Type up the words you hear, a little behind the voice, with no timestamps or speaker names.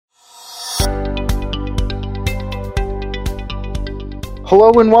Hello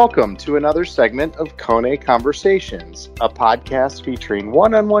and welcome to another segment of Kone Conversations, a podcast featuring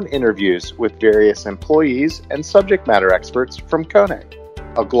one-on-one interviews with various employees and subject matter experts from Kone,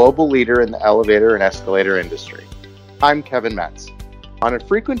 a global leader in the elevator and escalator industry. I'm Kevin Metz. On a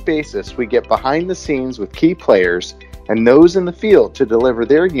frequent basis, we get behind the scenes with key players and those in the field to deliver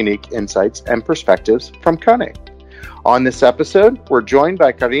their unique insights and perspectives from Kone. On this episode, we're joined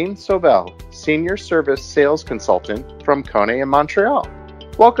by Karine Sauvel, Senior Service Sales Consultant from Kone in Montreal.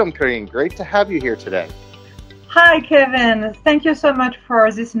 Welcome, Karine. Great to have you here today. Hi, Kevin. Thank you so much for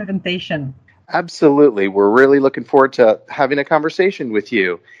this invitation. Absolutely. We're really looking forward to having a conversation with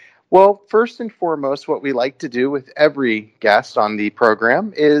you. Well, first and foremost, what we like to do with every guest on the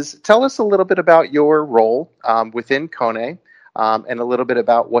program is tell us a little bit about your role within Kone and a little bit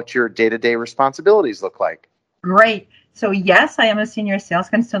about what your day-to-day responsibilities look like. Great. So yes, I am a senior sales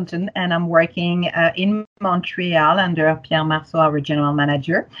consultant and I'm working in Montreal under Pierre Marceau, our general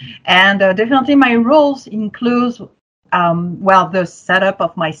manager. And definitely my roles include, the setup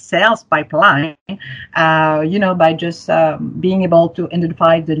of my sales pipeline, by just being able to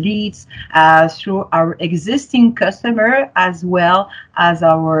identify the leads through our existing customer as well as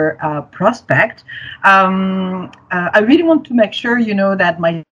our prospect. I really want to make sure, that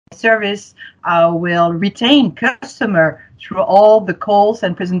my service will retain customer through all the calls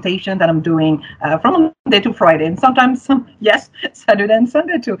and presentation that I'm doing from Monday to Friday, and sometimes Saturday and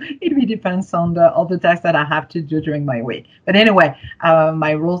Sunday too. It really depends on all the tasks that I have to do during my week. But anyway,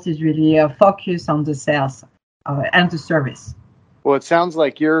 my role is really focused on the sales and the service. Well, it sounds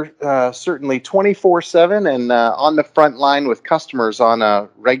like you're certainly 24/7 and on the front line with customers on a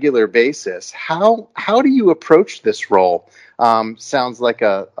regular basis. How do you approach this role? Sounds like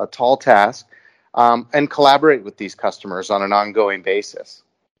a tall task, and collaborate with these customers on an ongoing basis.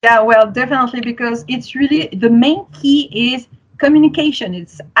 Yeah, well, definitely, because it's really the main key is communication.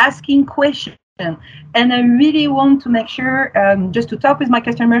 It's asking questions. And I really want to make sure just to talk with my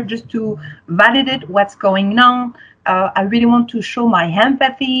customer, just to validate what's going on. I really want to show my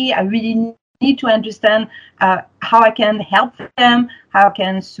empathy. I really need to understand how I can help them, how I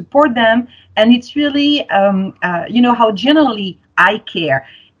can support them. And it's really, how generally I care.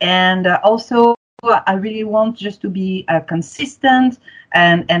 And also, I really want just to be consistent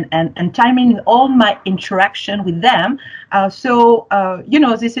and timing all my interaction with them.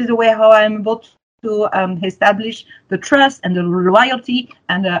 This is the way how I'm able to establish the trust and the loyalty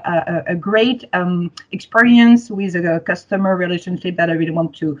and a great experience with a customer relationship that I really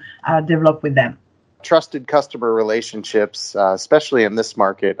want to develop with them. Trusted customer relationships, especially in this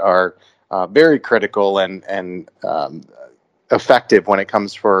market, are very critical and effective when it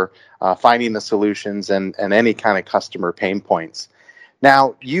comes for finding the solutions and any kind of customer pain points.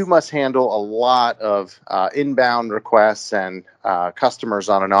 Now, you must handle a lot of inbound requests and customers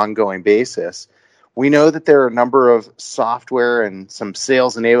on an ongoing basis. We know that there are a number of software and some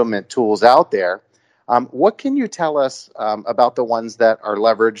sales enablement tools out there. What can you tell us about the ones that are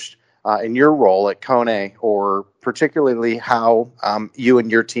leveraged in your role at Kone, or particularly how you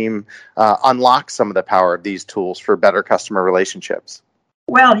and your team unlock some of the power of these tools for better customer relationships?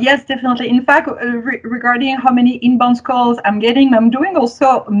 Well, yes, definitely. In fact, regarding how many inbound calls I'm getting, I'm doing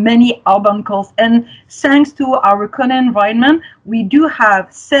also many outbound calls. And thanks to our Kone environment, we do have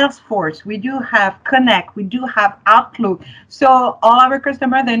Salesforce, we do have Connect, we do have Outlook. So all our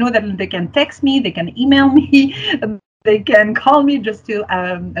customers, they know that they can text me, they can email me, they can call me just to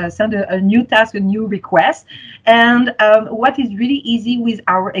send a new task, a new request. And what is really easy with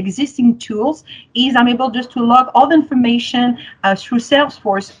our existing tools is I'm able just to log all the information through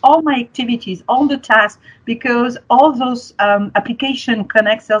Salesforce, all my activities, all the tasks, because all those applications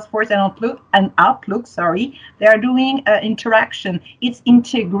connect Salesforce and Outlook, they are doing interaction. It's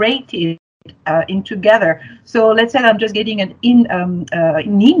integrated in together. So let's say I'm just getting in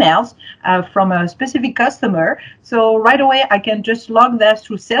emails from a specific customer. So right away I can just log that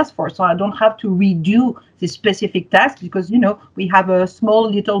through Salesforce. So I don't have to redo the specific task because we have a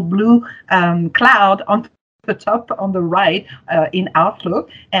small little blue cloud on the top on the right in Outlook,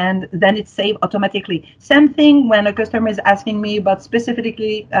 and then it's saved automatically. Same thing when a customer is asking me about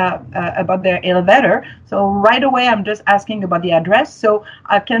specifically about their elevator. So right away, I'm just asking about the address. So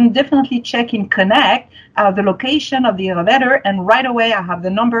I can definitely check in Connect the location of the elevator, and right away I have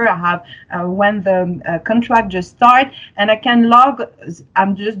the number, I have when the contract just started, and I can log.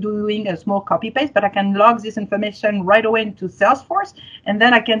 I'm just doing a small copy paste, but I can log this information right away into Salesforce, and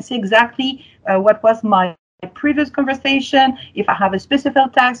then I can see exactly what was my previous conversation, if I have a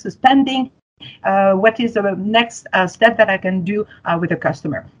specific task pending, what is the next step that I can do with a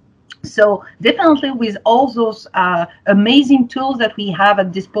customer. So definitely with all those amazing tools that we have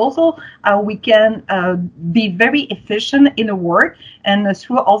at disposal, we can be very efficient in the work, and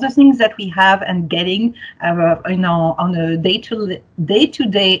through all the things that we have and getting on a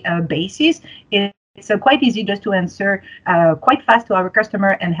day-to-day basis, it's quite easy just to answer quite fast to our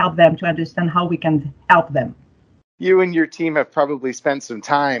customer and help them to understand how we can help them. You and your team have probably spent some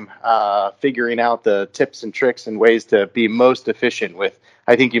time figuring out the tips and tricks and ways to be most efficient with,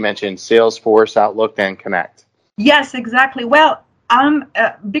 I think you mentioned Salesforce, Outlook, and Connect. Yes, exactly. Well,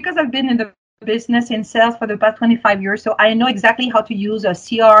 because I've been in the business in sales for the past 25 years, so I know exactly how to use a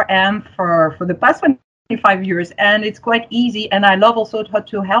CRM for the past 25 years, and it's quite easy. And I love also how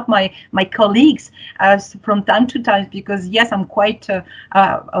to help my colleagues from time to time, because yes, I'm quite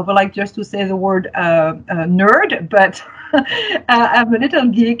I would like just to say the word nerd, but I'm a little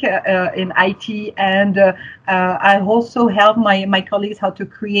geek in IT, and I also help my colleagues how to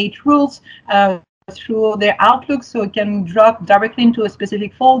create rules through their Outlook, so it can drop directly into a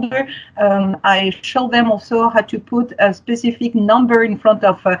specific folder. I show them also how to put a specific number in front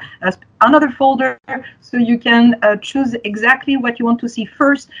of another folder, so you can choose exactly what you want to see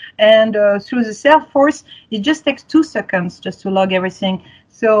first. And through the Salesforce, it just takes 2 seconds just to log everything.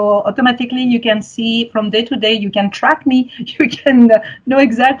 So automatically you can see from day to day, you can track me, you can know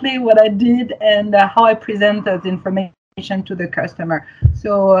exactly what I did and how I present the information to the customer.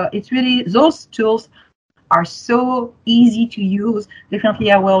 So it's really, those tools are so easy to use.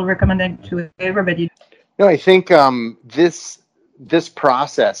 Definitely, I will recommend it to everybody. No, I think this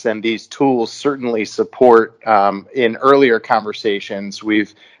process and these tools certainly support. In earlier conversations,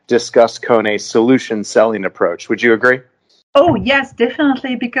 we've discussed Kone's solution selling approach. Would you agree? Oh, yes,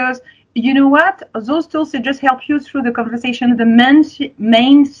 definitely, because you know what? Those tools, they just help you through the conversation. The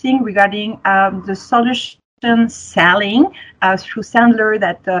main thing regarding the solution selling through Sandler,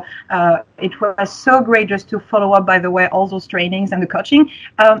 that it was so great just to follow up, by the way, all those trainings and the coaching.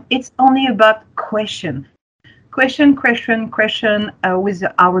 It's only about question with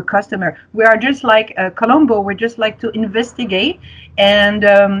our customer. We are just like Colombo. We just like to investigate, and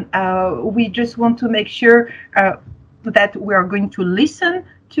we just want to make sure that we are going to listen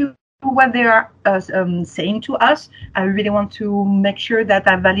to what they are saying to us. I really want to make sure that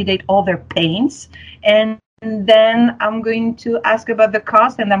I validate all their pains, and then I'm going to ask about the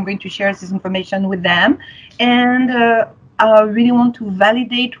cost, and I'm going to share this information with them. And I really want to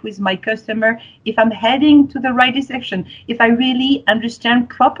validate with my customer if I'm heading to the right direction, if I really understand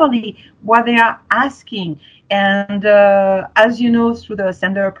properly what they are asking. And as you know, through the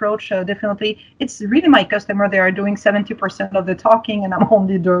Sandler approach, definitely, it's really my customer. They are doing 70% of the talking, and I'm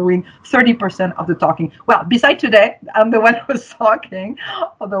only doing 30% of the talking. Well, besides today, I'm the one who's talking.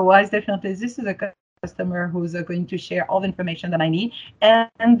 Otherwise, definitely, this is a customer who's going to share all the information that I need.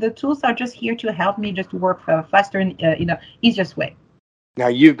 And the tools are just here to help me just to work faster and in the easiest way. Now,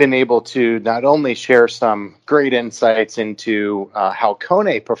 you've been able to not only share some great insights into how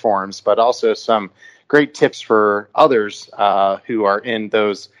Kone performs, but also some great tips for others who are in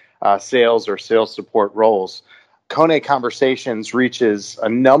those sales or sales support roles. Kone Conversations reaches a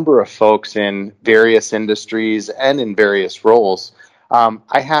number of folks in various industries and in various roles.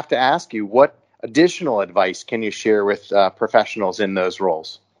 I have to ask you, what additional advice can you share with professionals in those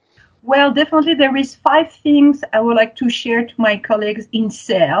roles? Well, definitely there is 5 things I would like to share to my colleagues in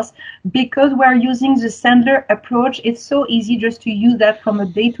sales. Because we're using the Sandler approach, it's so easy just to use that from a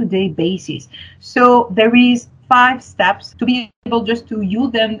day-to-day basis. So there is 5 steps to be able just to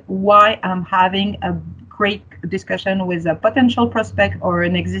use them while I'm having a great discussion with a potential prospect or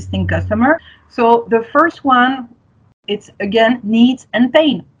an existing customer. So the first one, it's again needs and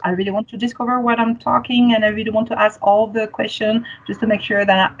pain. I really want to discover what I'm talking, and I really want to ask all the questions just to make sure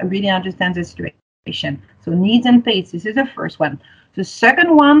that I really understand the situation. So needs and pains, this is the first one. The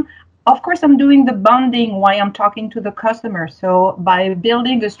second one, of course, I'm doing the bonding while I'm talking to the customer. So by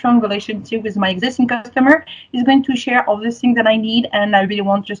building a strong relationship with my existing customer, he's going to share all the things that I need, and I really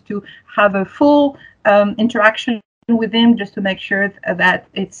want just to have a full interaction with him, just to make sure that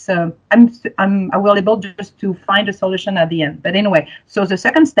it's I will able just to find a solution at the end. But anyway, so the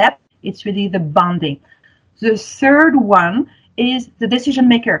second step, it's really the bonding. The third one is the decision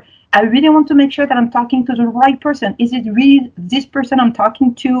maker. I really want to make sure that I'm talking to the right person. Is it really this person I'm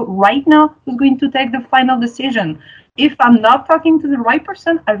talking to right now who's going to take the final decision? If I'm not talking to the right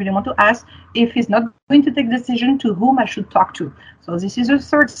person, I really want to ask if he's not going to take the decision, to whom I should talk to. So this is the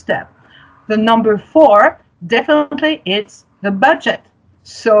third step. The number 4, definitely, it's the budget.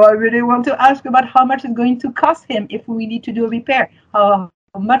 So I really want to ask about how much it's going to cost him if we need to do a repair. How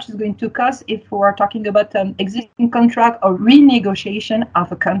much it's going to cost if we're talking about existing contract or renegotiation of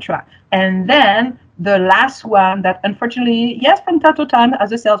a contract. And then the last one that unfortunately, yes, from time to time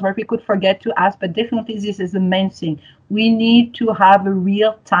as a sales rep, we could forget to ask, but definitely this is the main thing. We need to have a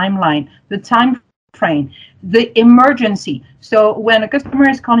real timeline, the time frame, the emergency. So when a customer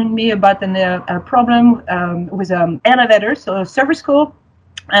is calling me about a problem with elevator, so a service call,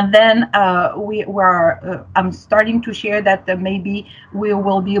 and then I'm starting to share that maybe we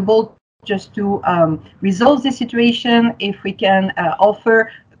will be able just to resolve the situation if we can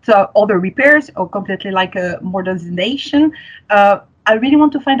offer other repairs or completely like a modernization. I really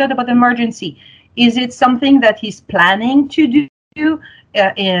want to find out about the emergency. Is it something that he's planning to do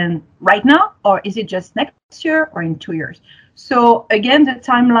in right now, or is it just next year or in 2 years? So again, the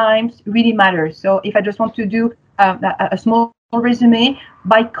timelines really matter. So if I just want to do a small resume,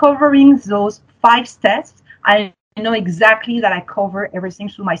 by covering those 5 steps, I know exactly that I cover everything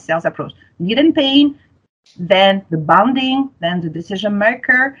through my sales approach. Need and pain, then the bounding, then the decision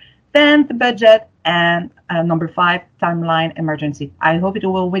maker, then the budget, and number 5, timeline emergency. I hope it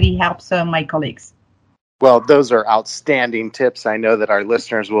will really help my colleagues. Well, those are outstanding tips. I know that our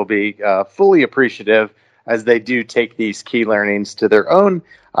listeners will be fully appreciative as they do take these key learnings to their own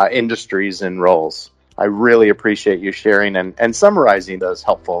industries and roles. I really appreciate you sharing and summarizing those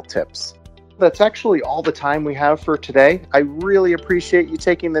helpful tips. That's actually all the time we have for today. I really appreciate you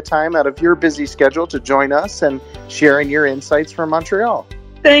taking the time out of your busy schedule to join us and sharing your insights from Montreal.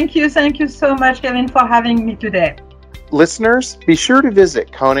 Thank you so much, Kevin, for having me today. Listeners, be sure to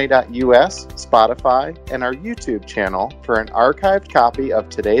visit Kone.us, Spotify, and our YouTube channel for an archived copy of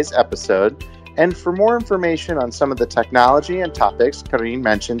today's episode and for more information on some of the technology and topics Karine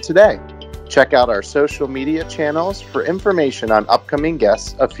mentioned today. Check out our social media channels for information on upcoming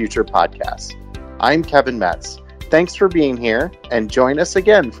guests of future podcasts. I'm Kevin Metz. Thanks for being here, and join us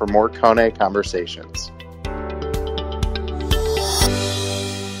again for more Kone Conversations.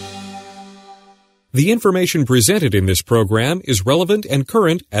 The information presented in this program is relevant and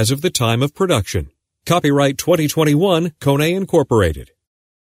current as of the time of production. Copyright 2021, Kone Incorporated.